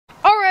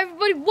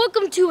everyone,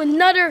 welcome to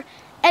another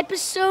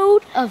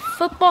episode of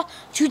Football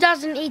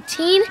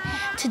 2018.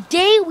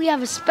 Today we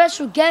have a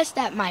special guest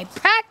at my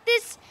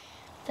practice.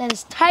 That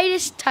is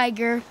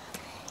Tiger.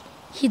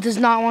 He does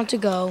not want to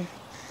go,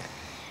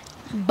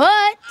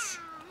 but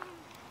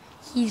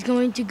he's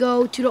going to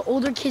go to the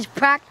older kids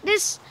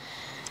practice.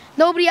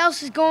 Nobody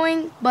else is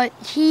going, but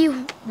he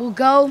will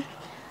go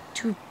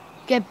to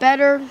get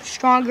better,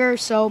 stronger.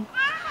 So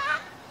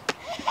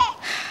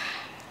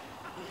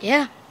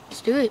yeah,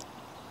 let's do it.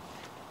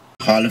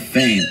 Hall of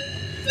Fame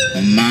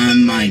on my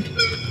mind,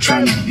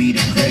 trying to be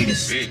the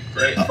greatest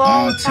of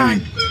all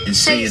time and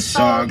say it's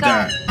all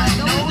God.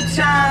 No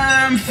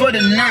time for the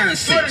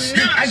nonsense.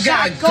 I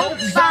got GOAT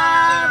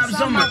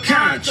vibes on my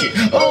conscience.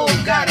 Oh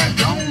God, I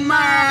don't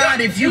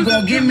mind if you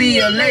gon' give me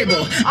a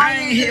label. I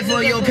ain't here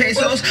for your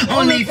pesos,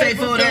 only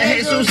faithful to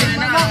Jesus.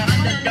 And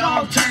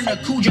underdog turn to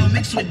Cujo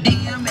mixed with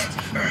DMX.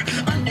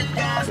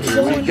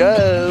 Here we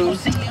go.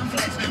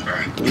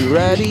 We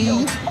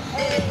ready?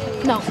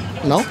 No.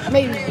 No?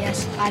 Maybe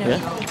yes. I don't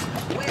know.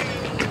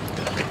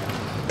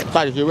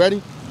 Titus, you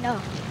ready? No.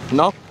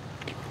 No?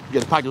 You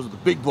gotta practice with the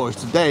big boys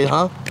today,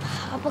 huh?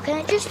 But can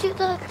I just do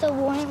the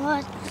warning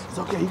one? It's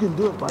okay, you can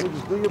do it, buddy.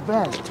 Just do your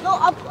best. No,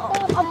 I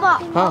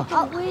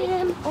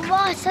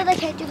said I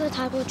can't do the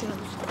Tiger drills.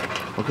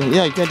 Okay,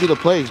 yeah, you can't do the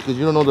plays because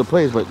you don't know the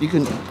plays, but you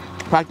can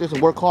practice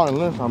and work hard and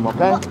learn some,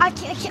 okay? Well, I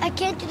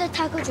can't do the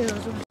Tiger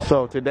drills.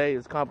 So today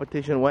is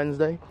competition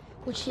Wednesday.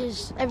 Which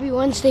is every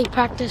Wednesday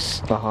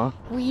practice.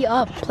 We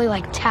play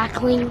like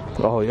tackling.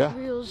 Oh yeah.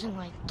 Drills and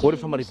like. What if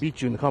somebody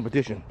beats you in the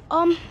competition?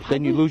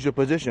 Then you lose your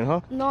position,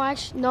 huh? No,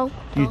 actually, no.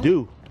 You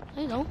do.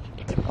 I don't.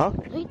 Huh?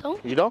 No, you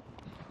don't. You don't?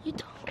 You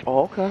don't.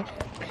 Oh, okay.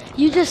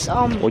 You just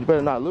Well, you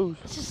better not lose.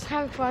 It's just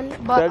having fun,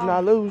 but Better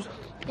not lose.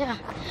 Yeah,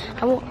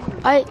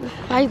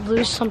 I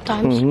lose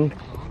sometimes.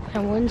 I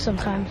win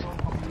sometimes.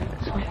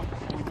 So.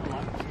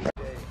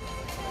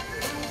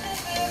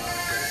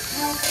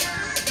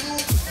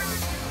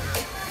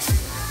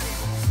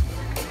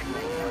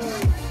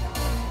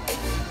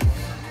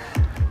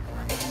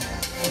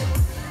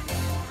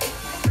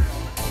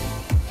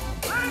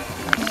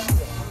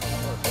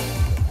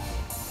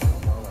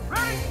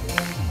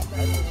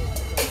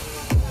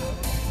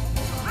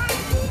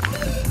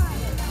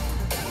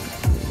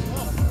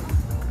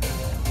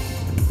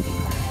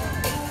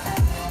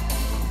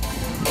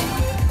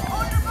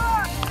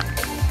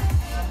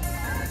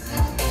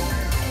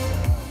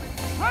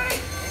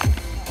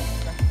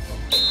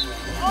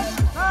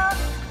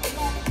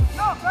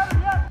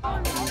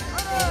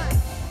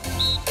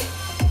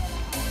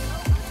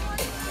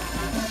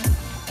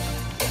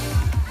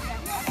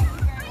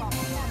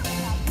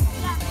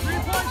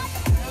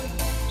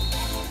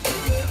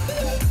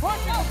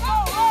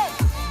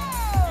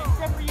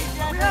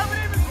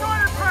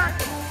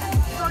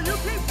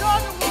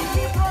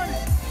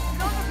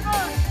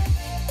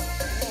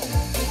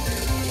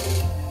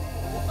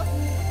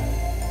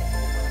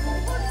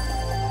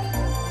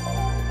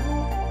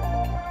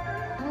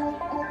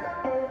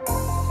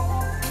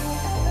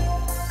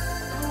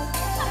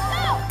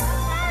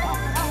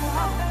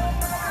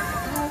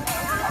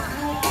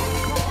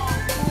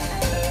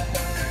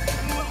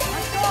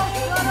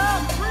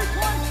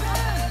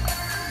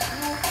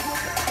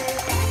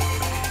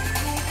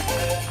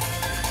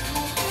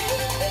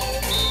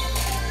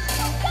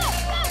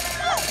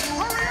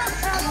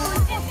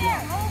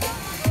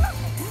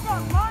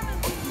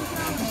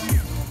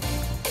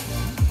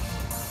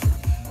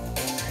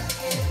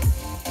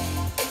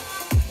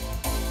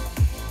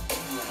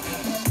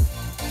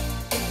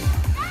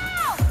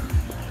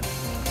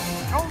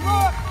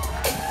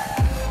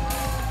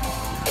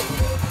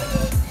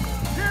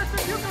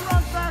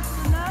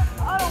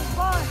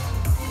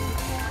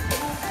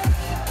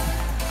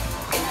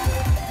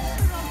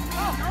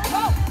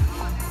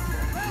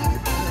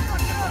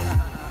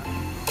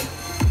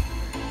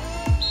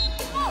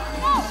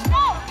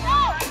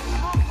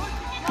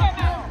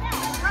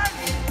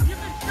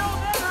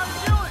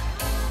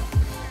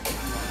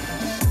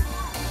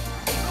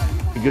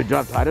 Good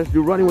job, Titus.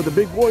 You're running with the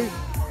big boys.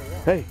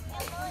 Hey,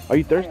 are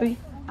you thirsty?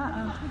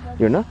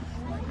 You're not?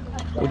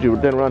 Would you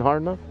then run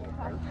hard enough?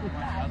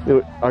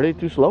 Are they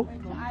too slow?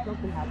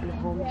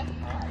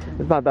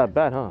 It's not that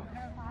bad, huh?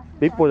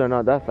 Big boys are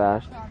not that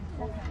fast.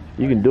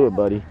 You can do it,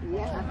 buddy.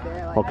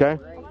 Okay?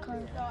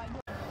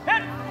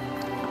 Good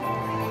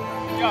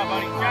job,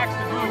 buddy.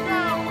 Jackson, move.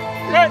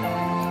 Hit.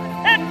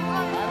 Hit.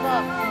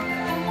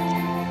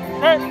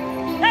 Hit.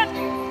 Hit.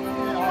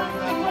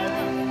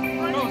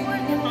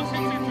 Those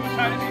hits into a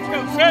tight as you go.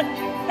 Sit.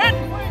 Hit.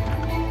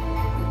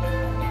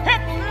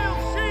 Hit.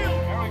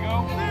 There we go.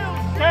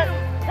 Sit.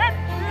 Hit.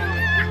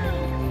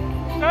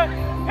 Sit.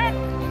 Hit.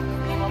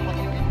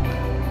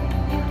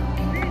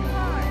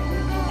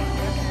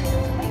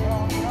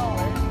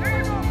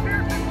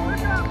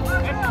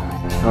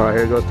 All right,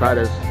 here goes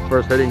Titus.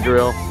 First hitting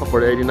drill for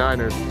the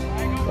 89ers.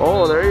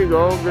 Oh, there you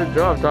go. Good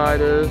job,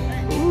 Titus.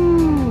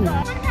 Ooh.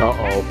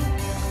 Uh-oh.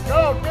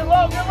 Go, get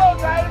low,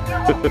 Titus, get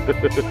low.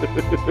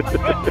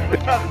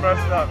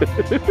 Messed up.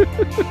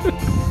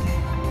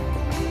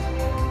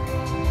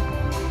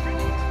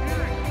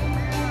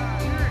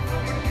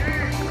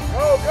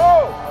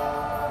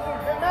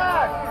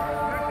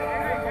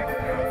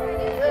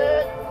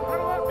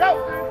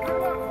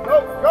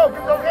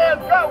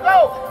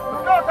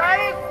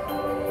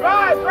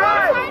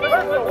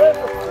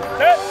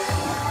 Set.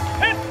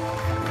 Hit.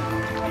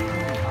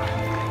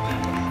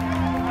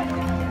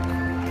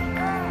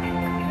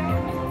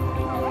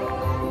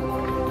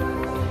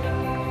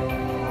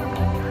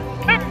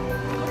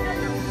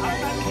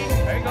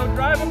 There you go,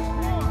 drive him.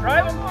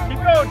 Drive him. Keep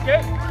going,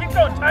 Jake. Keep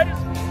going, Titus.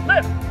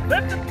 Lift.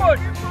 Lift and push.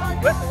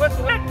 Whistle,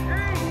 whistle, hit.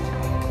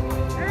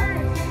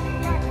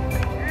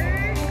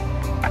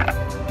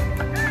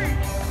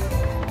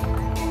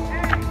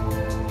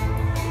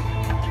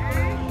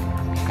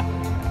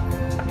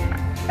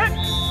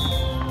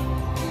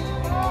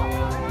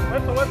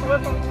 Whistle, whistle,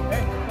 whistle.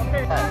 Hey,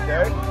 okay.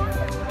 Okay.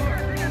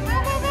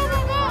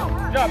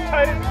 Good job,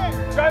 Titus.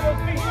 Drive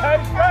those feet,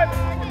 Titus. Drive it.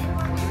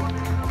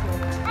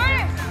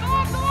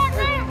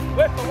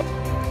 Whistle.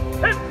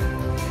 Hit.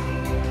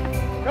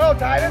 Go,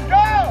 Titus,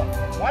 go!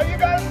 Why you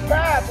got him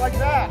fast like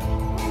that?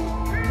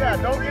 Yeah,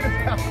 don't get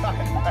his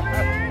outside.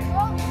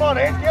 Come on,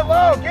 Ace, get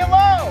low, get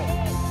low!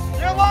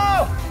 Get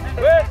low!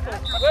 Whistle,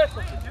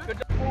 whistle. Good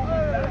job.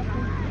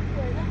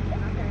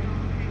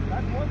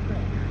 That's one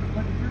thing.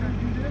 But if you're going to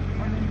do this,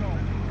 and then go.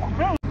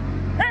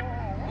 Hit.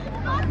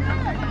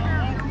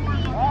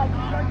 Oh,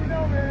 you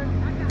know, man.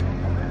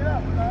 Pick it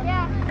up, son.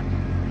 Yeah.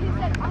 He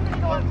said, I'm going to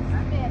go up to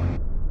Smith.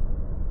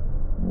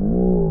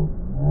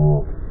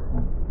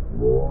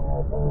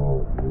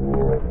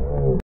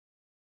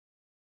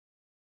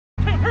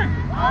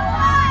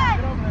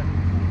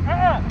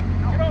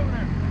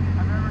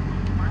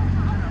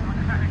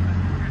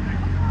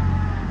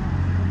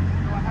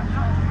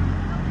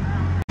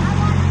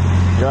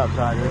 Good job,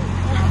 Tiger.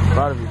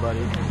 Proud of you,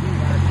 buddy.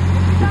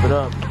 Keep it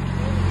up.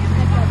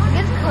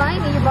 Against Klein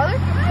and your brother,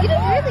 you did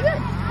really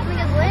good.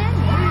 Against Land.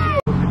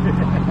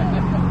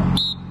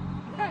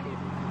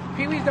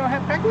 Pee-wees don't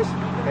have peckers?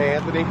 Hey,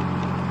 Anthony.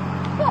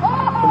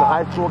 When the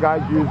high school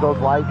guys use those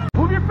lights.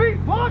 Move your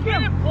feet, block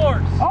him! Get it,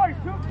 Flores. Oh, you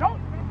don't.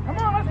 Come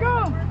on, let's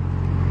go!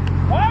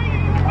 Why are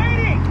you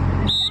waiting?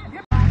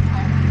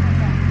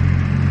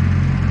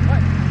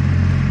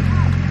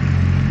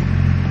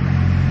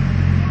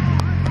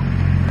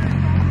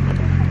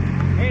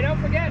 Hey, don't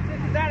forget,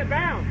 this is out of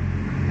bounds.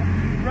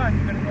 Run,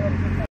 you're gonna go up to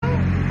the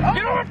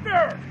Get off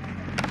there!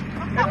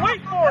 And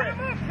wait for it!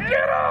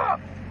 Get up!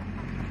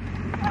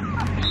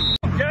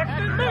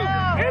 Jackson, move!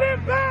 Get in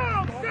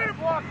bounds! Stay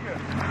block you!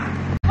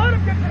 Let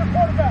him get to the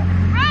quarterback.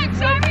 Run,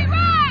 Sharpie,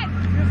 run!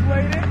 Just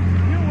waited,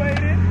 you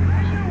waited,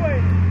 and you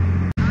waited.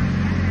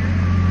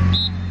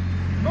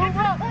 Move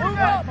up, move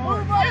up,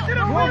 move up! Get to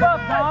the Move quarterback! up,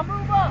 Tom,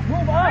 move up!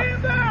 Move up! Lay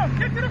him down!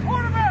 Get to the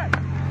quarterback!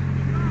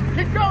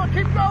 Keep going,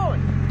 keep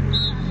going!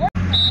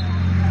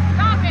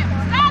 Stop him,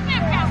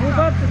 Captain! Move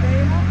up,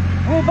 Sabine.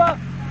 Move up!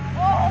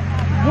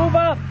 Move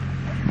up!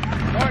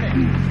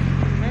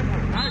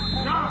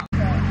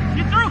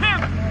 You threw him!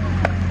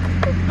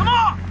 Come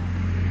on!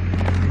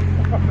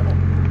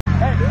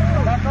 Hey,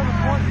 back on the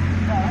point.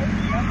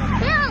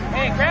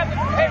 Hey, grab the...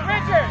 Hey,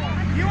 Richard!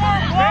 You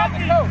aren't blocking! Grab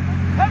the coat!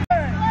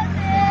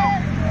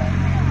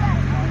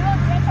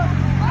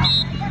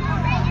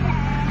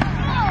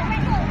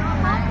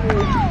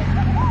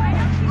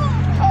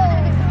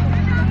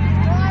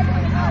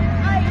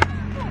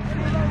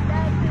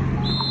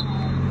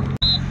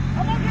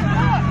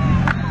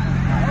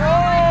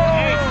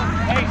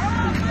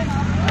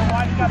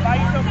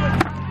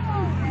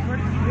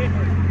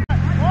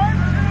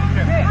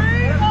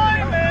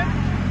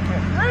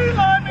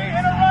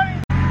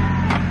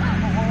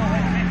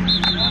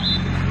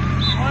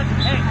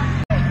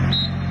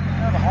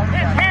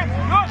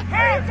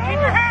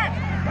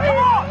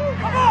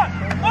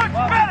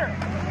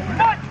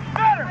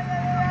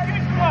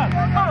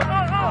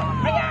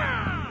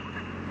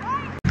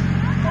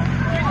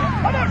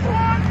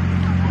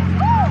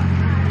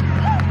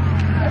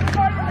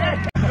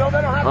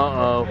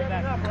 Uh-oh.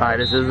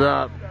 Titus is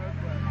up.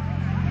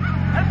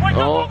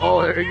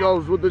 Oh, there he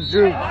goes with the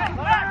juke.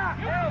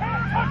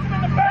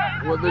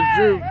 With the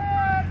juke.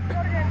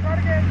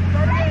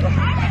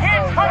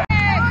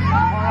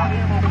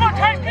 Come on,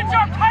 Titus, good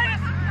job,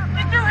 Titus!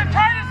 Get through him,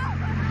 Titus!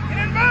 Get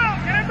in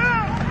bounds, get in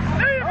bounds!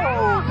 There you go!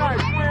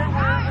 Nice.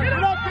 Get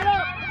up, get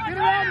up! Get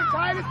around him,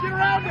 Titus, get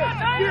around him!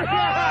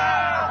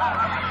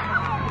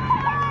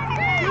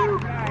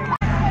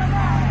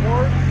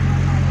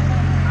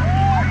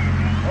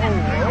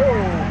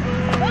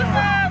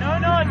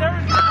 No, it's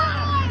everything.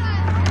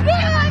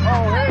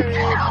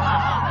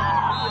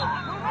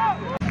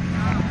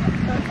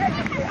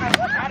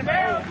 Out of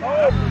bounds.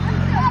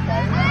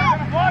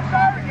 Block,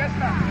 Tyler? Yes,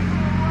 sir.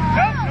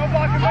 Nope, no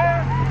blocking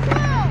there.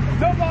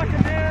 No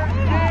blocking there.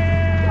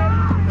 And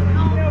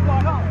no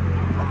blocking there.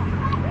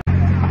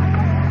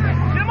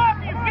 Get him off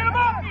you! Get him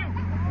off you!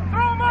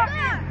 Throw him off you!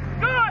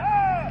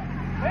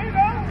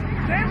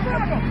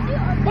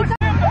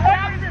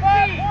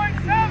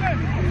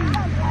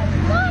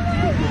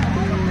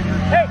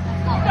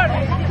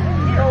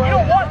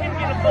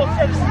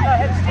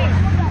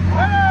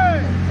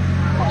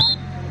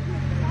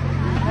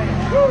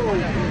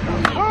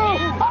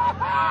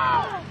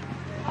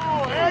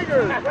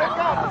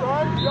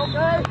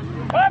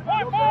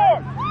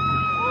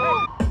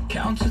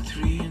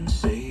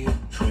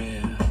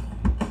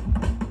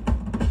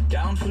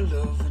 for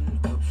love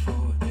and up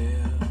for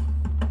air.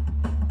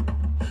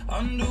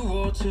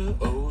 Underwater,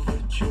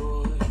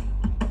 overjoyed.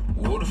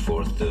 Water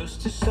for a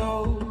thirsty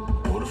soul.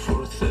 Water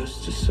for a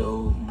thirsty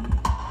soul.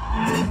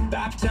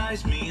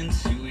 Baptize me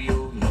into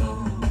your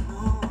love.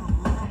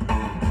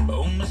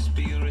 Oh, my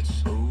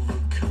spirit's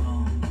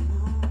overcome.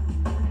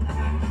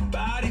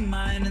 Body,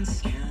 mind, and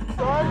skin.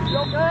 You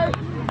okay?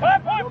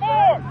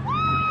 5.4!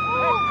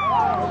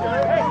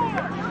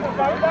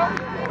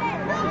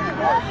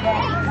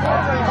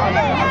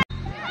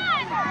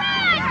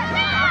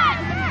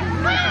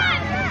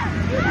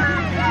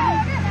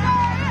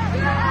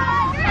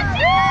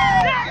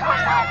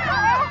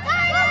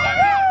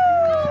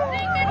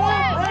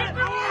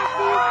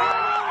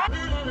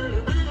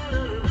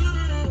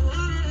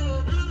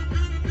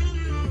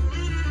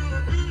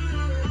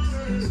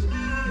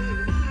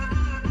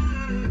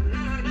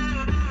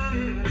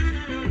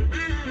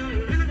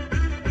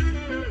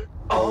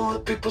 All the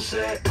people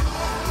say.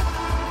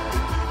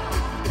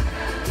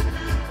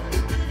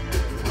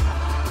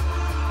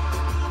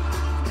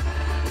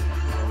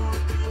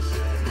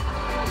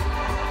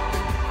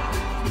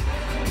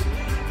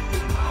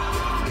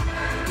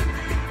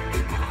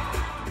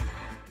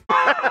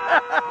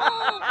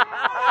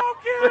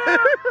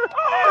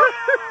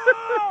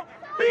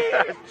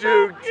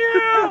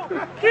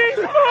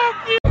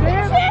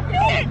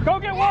 Go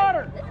get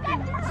water!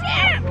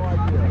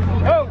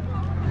 Go!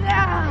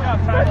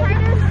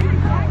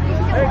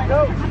 Hey, go.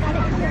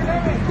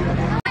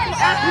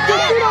 You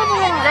just sit on the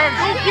line!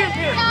 Don't get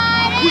here!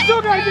 You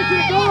still gotta get to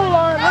the goal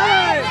line!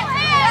 Hey!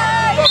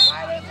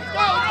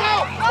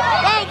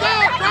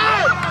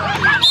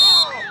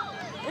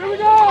 Here we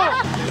go!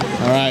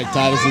 All right,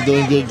 Titus is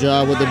doing a good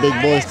job with the big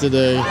boys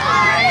today.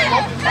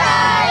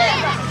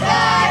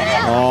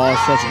 Oh,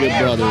 such good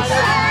brothers.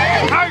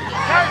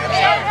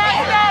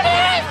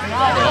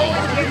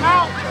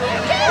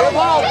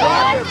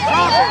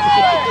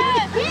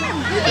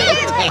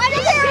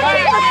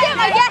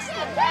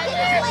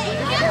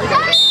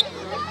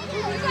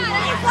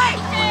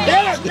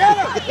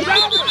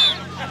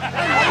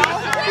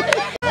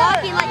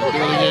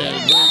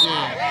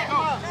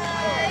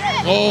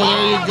 Oh,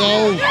 there you go.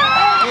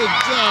 Good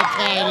job,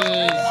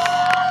 Titus.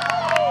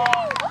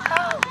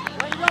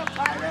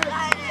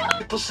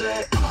 People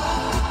say.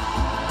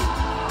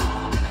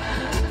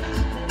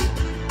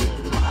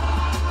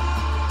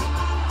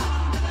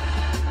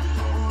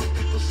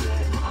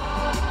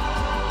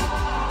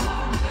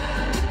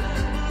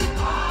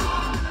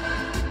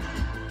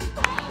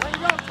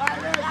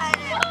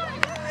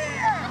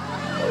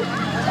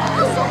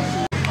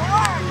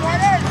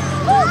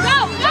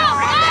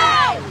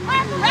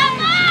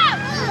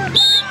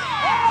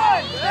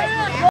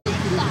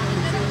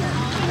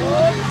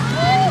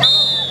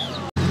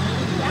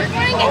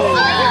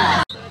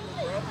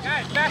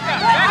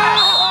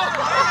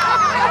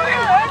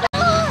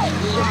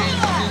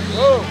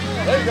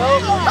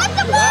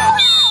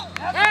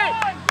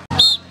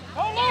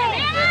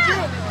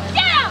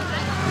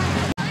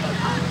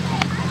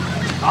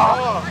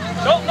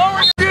 Don't lower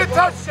it! Get a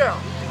touchdown!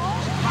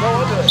 Go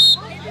under it.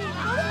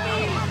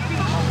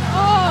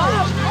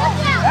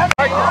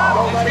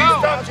 Don't let him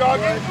stop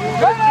jogging. I'm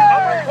going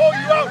to pull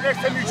you out next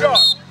time you jog.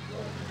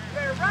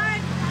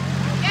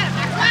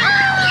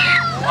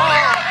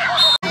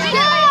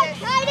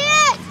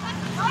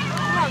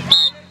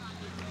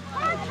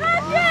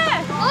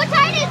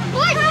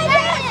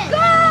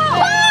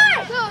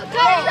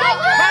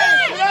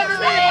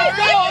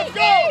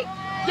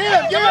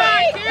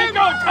 Keep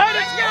going,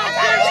 Titus!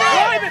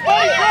 Drive it,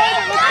 buddy!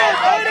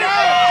 Drive it!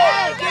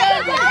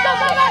 Let's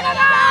go,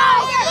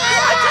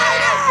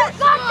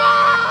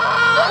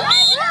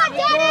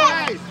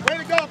 Nice. Way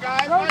to go,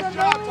 guys. Nice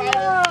job,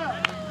 Titus.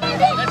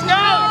 Let's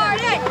go!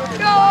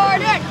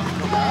 Jordan!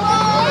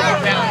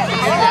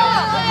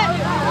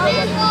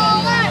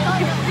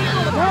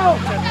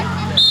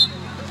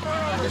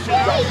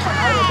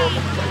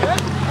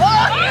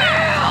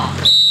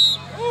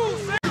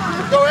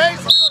 Go,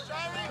 Ace.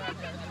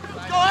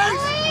 Let's go,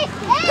 Ace.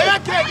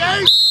 Pancake,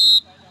 Ace.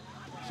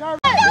 Go,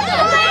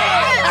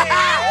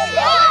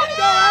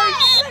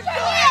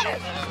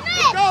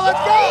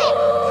 let's go.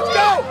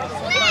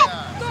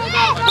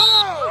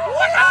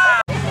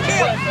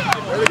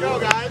 There we go,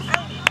 guys.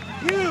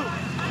 You.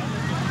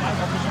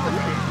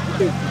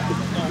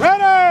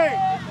 Ready.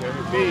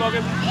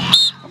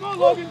 Come on,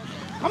 Logan.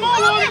 Come on,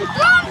 Logan.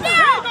 Here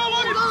you go,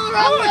 Logan.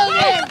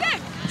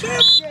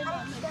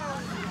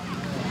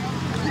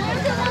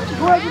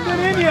 Who hasn't been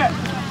in yet?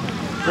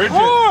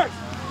 Horse.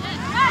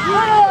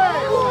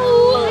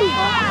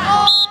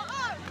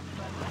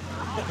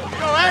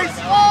 Go, Ace.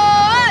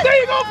 There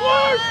you go,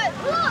 Flores.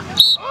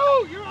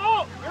 Oh, you're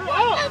out. You're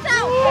out.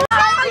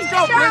 Let's go,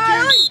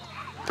 Bridges.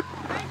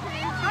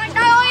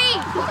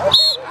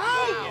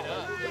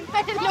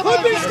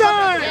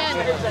 Clippingstein.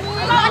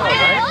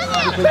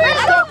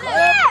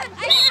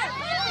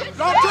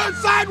 Don't turn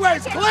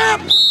sideways,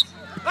 Clip.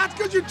 That's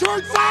because you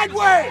turned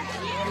sideways.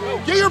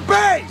 Get your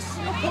base.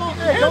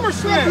 Hey,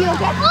 Hammersmith! You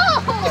okay? Oh!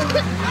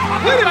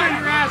 Look at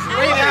your ass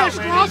right now,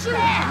 Strasser!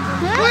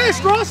 Hey,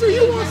 Strasser,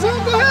 you want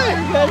some? Go ahead!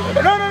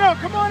 No,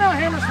 come on out,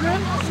 Hammersmith!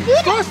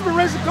 Strasser,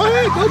 raise it. Go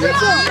ahead, go get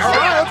some!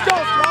 Alright, let's go,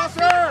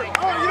 Strasser!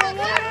 Oh, you don't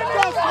want it?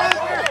 Go,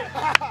 Strasser!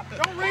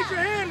 Don't raise your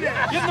hand then!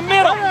 Get in the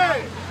middle!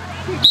 Hey.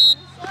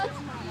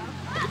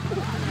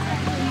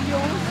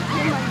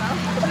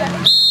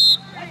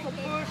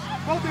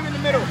 Both them in the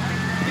middle. Get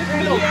in the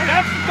middle.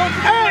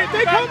 Hey,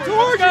 they come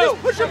towards you.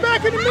 Push them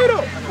back in the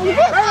middle.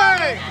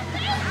 Hey.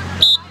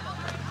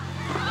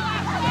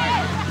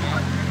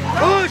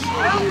 Push.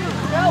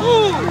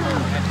 Ooh.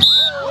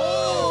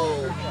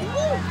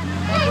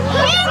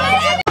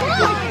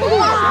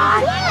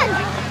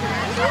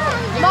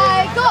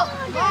 Michael!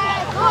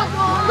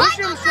 Push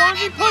him,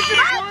 Swansea. Push him,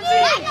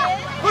 Swansea.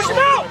 Push him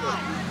out.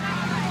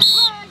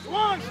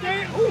 Swan, stay.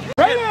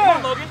 Right there. Come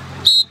on, Logan.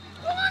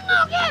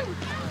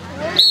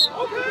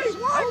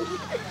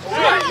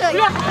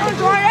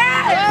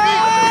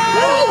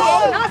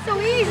 Not so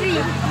easy.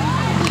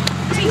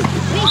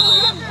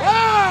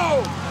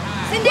 Wow!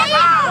 Cindy!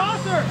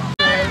 Strasser.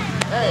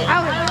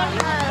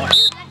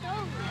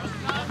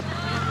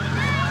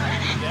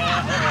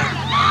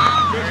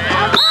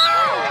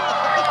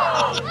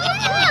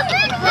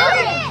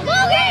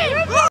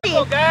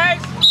 Go,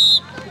 guys.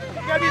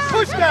 You gotta be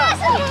pushed out.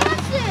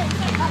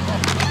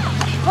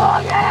 Oh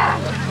yeah!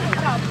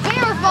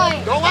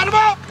 Terrifying! Don't let him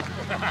out.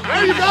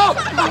 There you go.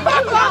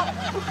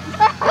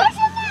 Push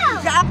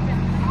him out!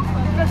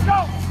 Let's go.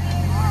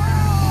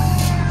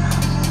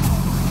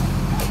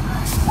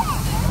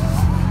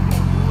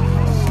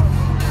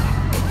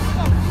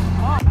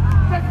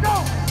 Let's go.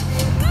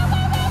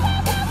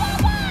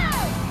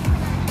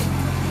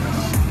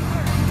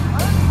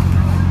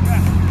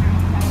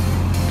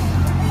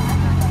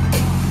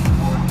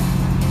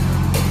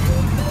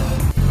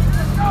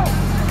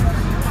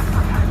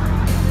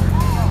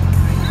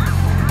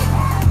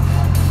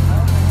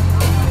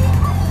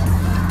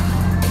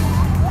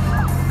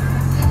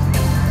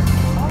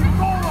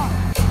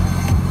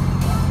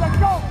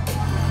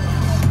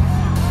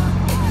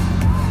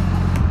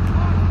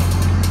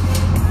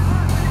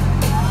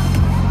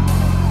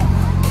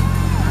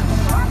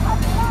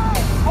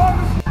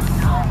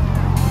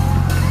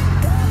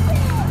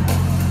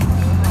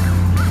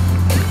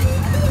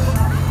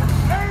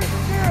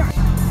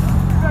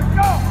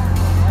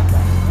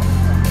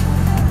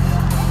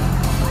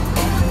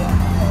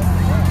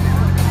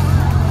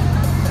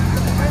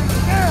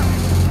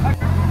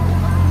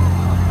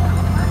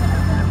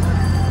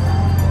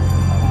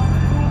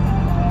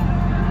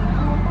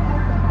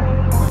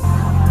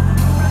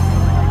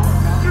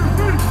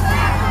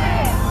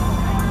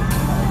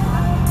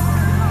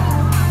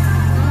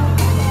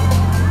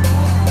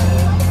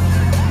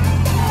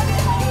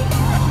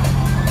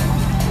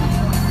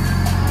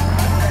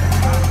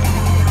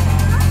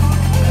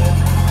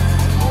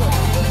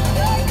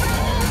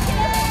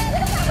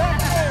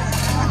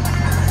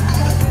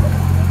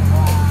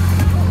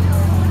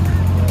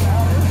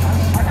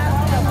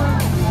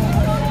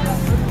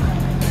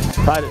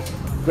 Titus,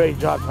 great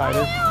job,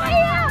 Titus.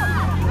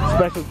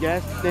 Special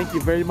guest, thank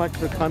you very much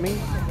for coming.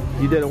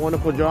 You did a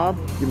wonderful job.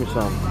 Give me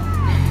some.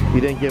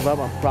 You didn't give up.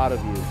 I'm proud of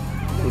you.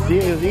 You see,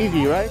 it was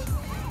easy, right?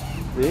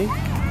 See?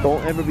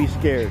 Don't ever be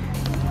scared.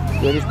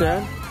 You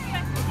understand?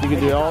 You can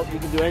do all. You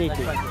can do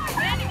anything,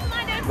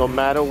 no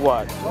matter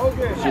what.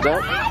 See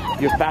that?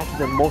 You're faster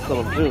than most of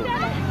them too,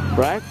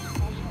 right?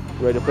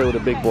 You ready to play with the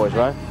big boys,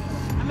 right?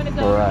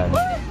 All right.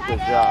 Good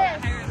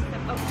job.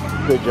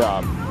 Good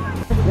job.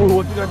 Ooh,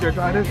 what you got there,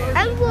 Titus?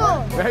 Egg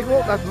roll! Egg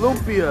roll? That's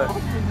lumpia.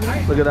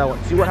 Look at that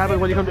one. See what happens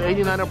when you come to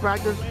 89er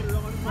practice?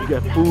 You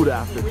get food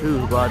after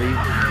too, buddy.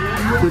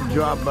 Good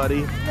job,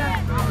 buddy.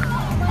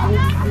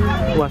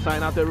 You want to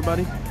sign out to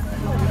everybody?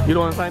 You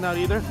don't want to sign out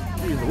either?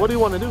 What do you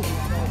want to do?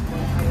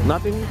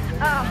 Nothing?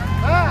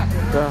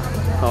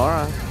 All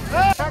right.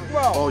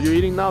 Oh, you're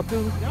eating now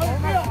too?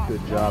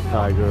 Good job,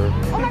 Tiger.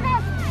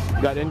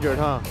 You got injured,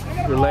 huh?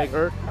 Your leg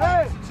hurt?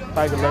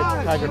 Tiger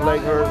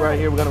leg hurt right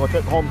here. We're gonna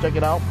go home, check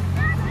it out.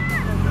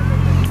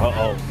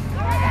 Uh-oh.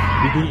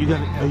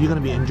 Are you gonna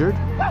be injured?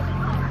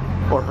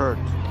 Or hurt?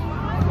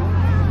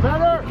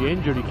 If you're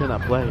injured, you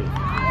cannot play.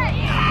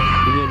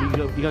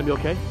 You gonna be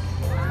okay?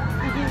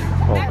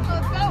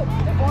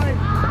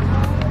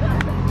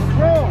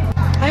 Oh.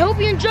 I hope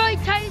you enjoyed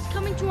Titus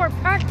coming to our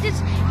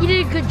practice. He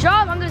did a good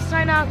job. I'm going to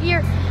sign out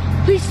here.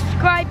 Please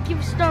subscribe, give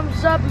us a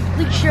thumbs up, and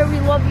please share. We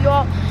love you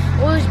all.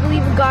 Always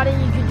believe in God,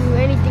 and you can do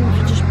anything if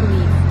you just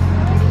believe.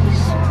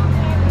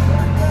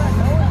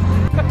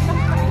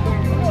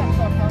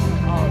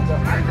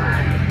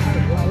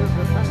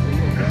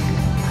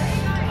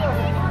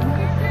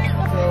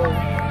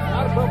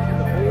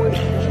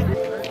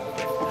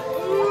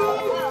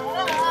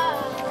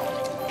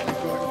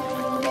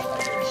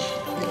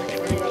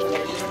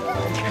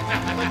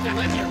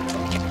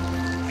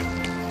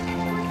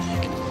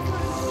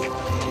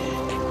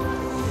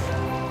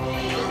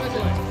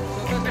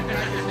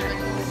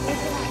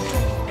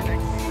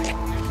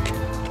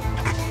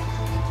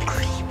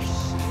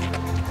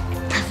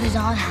 Half is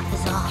on, half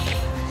is off.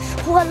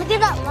 Well, look at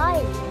that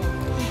light.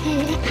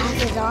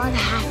 Half is on,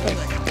 half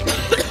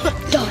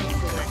is done.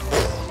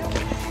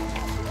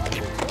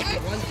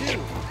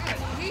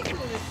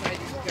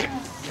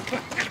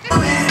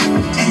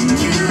 And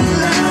you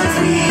love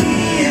me,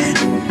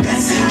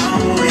 that's how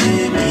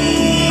it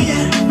be,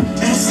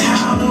 that's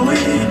how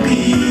it be.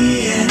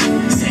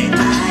 Say I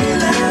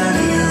love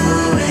you,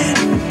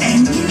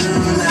 and you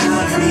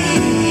love me,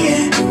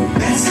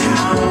 that's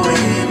how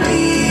it be.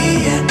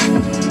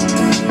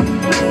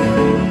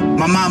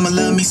 My mama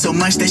loved me so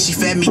much that she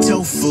fed me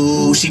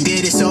tofu. She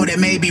did it so that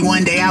maybe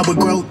one day I would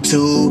grow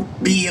to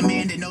be a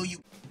man that knows